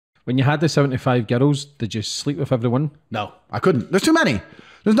When you had the 75 girls, did you sleep with everyone? No, I couldn't. There's too many.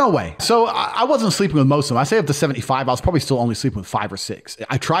 There's no way. So I wasn't sleeping with most of them. I say up to 75, I was probably still only sleeping with 5 or 6.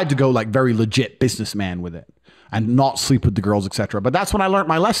 I tried to go like very legit businessman with it and not sleep with the girls, etc. But that's when I learned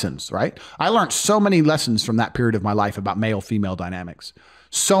my lessons, right? I learned so many lessons from that period of my life about male-female dynamics.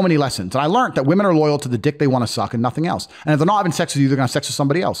 So many lessons. And I learned that women are loyal to the dick they want to suck and nothing else. And if they're not having sex with you, they're going to have sex with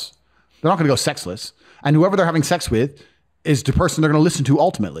somebody else. They're not going to go sexless. And whoever they're having sex with is the person they're going to listen to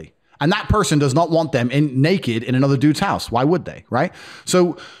ultimately. And that person does not want them naked in another dude's house. Why would they, right?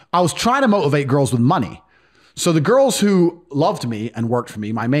 So I was trying to motivate girls with money. So the girls who loved me and worked for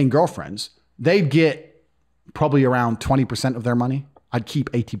me, my main girlfriends, they'd get probably around 20% of their money. I'd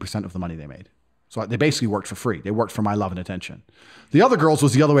keep 80% of the money they made. So they basically worked for free. They worked for my love and attention. The other girls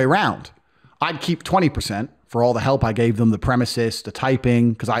was the other way around. I'd keep 20% for all the help I gave them, the premises, the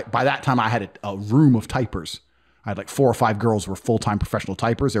typing, because by that time I had a room of typers. I had like 4 or 5 girls who were full-time professional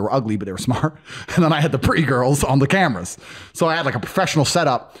typers. They were ugly, but they were smart. And then I had the pretty girls on the cameras. So I had like a professional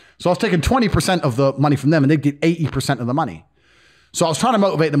setup. So I was taking 20% of the money from them and they'd get 80% of the money. So I was trying to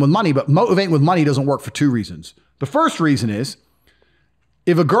motivate them with money, but motivating with money doesn't work for 2 reasons. The first reason is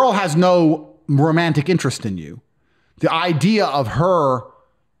if a girl has no romantic interest in you, the idea of her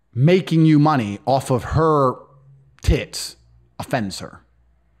making you money off of her tits offends her.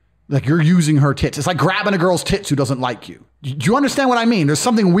 Like you're using her tits. It's like grabbing a girl's tits who doesn't like you. Do you understand what I mean? There's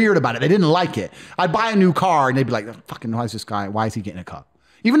something weird about it. They didn't like it. I'd buy a new car and they'd be like, fucking, why is this guy, why is he getting a cut?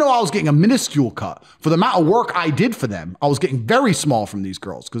 Even though I was getting a minuscule cut for the amount of work I did for them, I was getting very small from these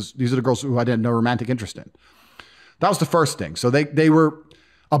girls because these are the girls who I didn't know romantic interest in. That was the first thing. So they were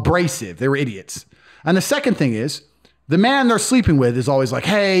abrasive. They were idiots. And the second thing is, the man they're sleeping with is always like,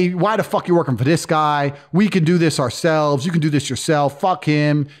 hey, why the fuck you working for this guy? We can do this ourselves. You can do this yourself. Fuck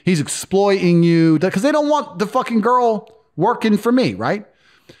him. He's exploiting you. Because they don't want the fucking girl working for me, right?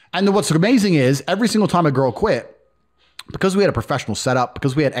 And what's amazing is every single time a girl quit, because we had a professional setup,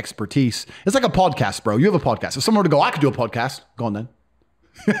 because we had expertise, it's like a podcast, bro. You have a podcast. If someone were to go, I could do a podcast, go on then.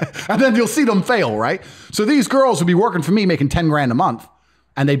 And then you'll see them fail, right? So these girls would be working for me making 10 grand a month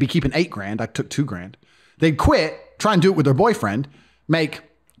and they'd be keeping 8 grand. I took 2 grand. They'd quit, try and do it with their boyfriend, make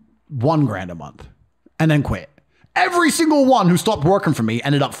 1 grand a month, and then quit. Every single one who stopped working for me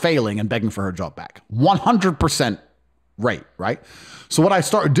ended up failing and begging for her job back. 100% rate, right? So what I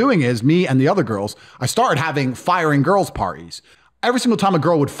started doing is, me and the other girls, I started having firing girls parties. Every single time a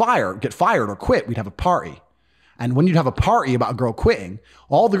girl would get fired or quit, we'd have a party. And when you'd have a party about a girl quitting,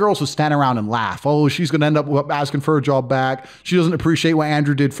 all the girls would stand around and laugh. Oh, she's going to end up asking for her job back. She doesn't appreciate what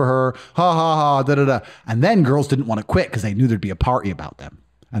Andrew did for her. Ha, ha, ha, da, da, da. And then girls didn't want to quit because they knew there'd be a party about them.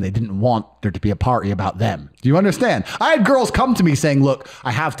 And they didn't want there to be a party about them. Do you understand? I had girls come to me saying, look,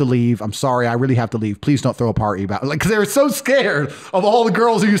 I have to leave. I'm sorry. I really have to leave. Please don't throw a party about it. Like, because they were so scared of all the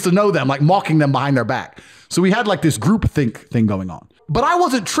girls who used to know them, like mocking them behind their back. So we had like this group think thing going on. But I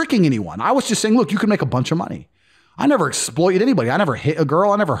wasn't tricking anyone. I was just saying, look, you can make a bunch of money. I never exploited anybody. I never hit a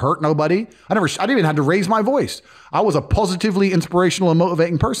girl. I never hurt nobody. I didn't even have to raise my voice. I was a positively inspirational and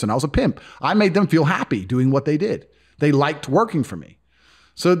motivating person. I was a pimp. I made them feel happy doing what they did. They liked working for me.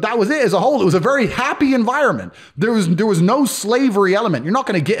 So that was it as a whole. It was a very happy environment. There was no slavery element. You're not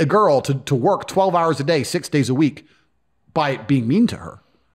going to get a girl to work 12 hours a day, 6 days a week by being mean to her.